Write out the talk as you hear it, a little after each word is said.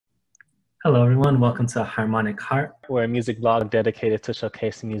Hello, everyone. Welcome to Harmonic Heart. We're a music blog dedicated to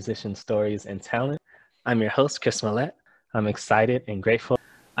showcasing musician stories and talent. I'm your host, Chris Millette. I'm excited and grateful.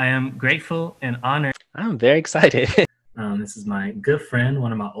 I am grateful and honored. I'm very excited. This is my good friend,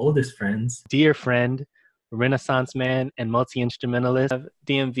 one of my oldest friends. Dear friend, Renaissance man and multi-instrumentalist of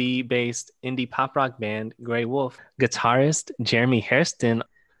DMV-based indie pop rock band Grey Wolf. Guitarist Jeremy Hairston.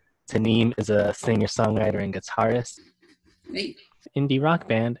 Taneem is a singer-songwriter and guitarist. Hey. Indie rock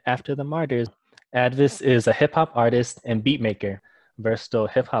band After the Martyrs. Advis is a hip-hop artist and beat maker, versatile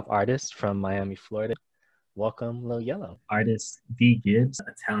hip-hop artist from Miami, Florida. Welcome, Lil Yellow. Artist D. Gibbs,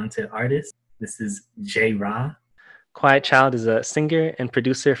 a talented artist. This is J. Ra. Quiet Child is a singer and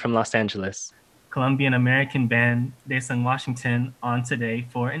producer from Los Angeles. Colombian-American band based in Washington on today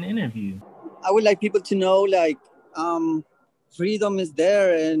for an interview. I would like people to know, freedom is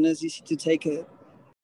there and it's easy to take it.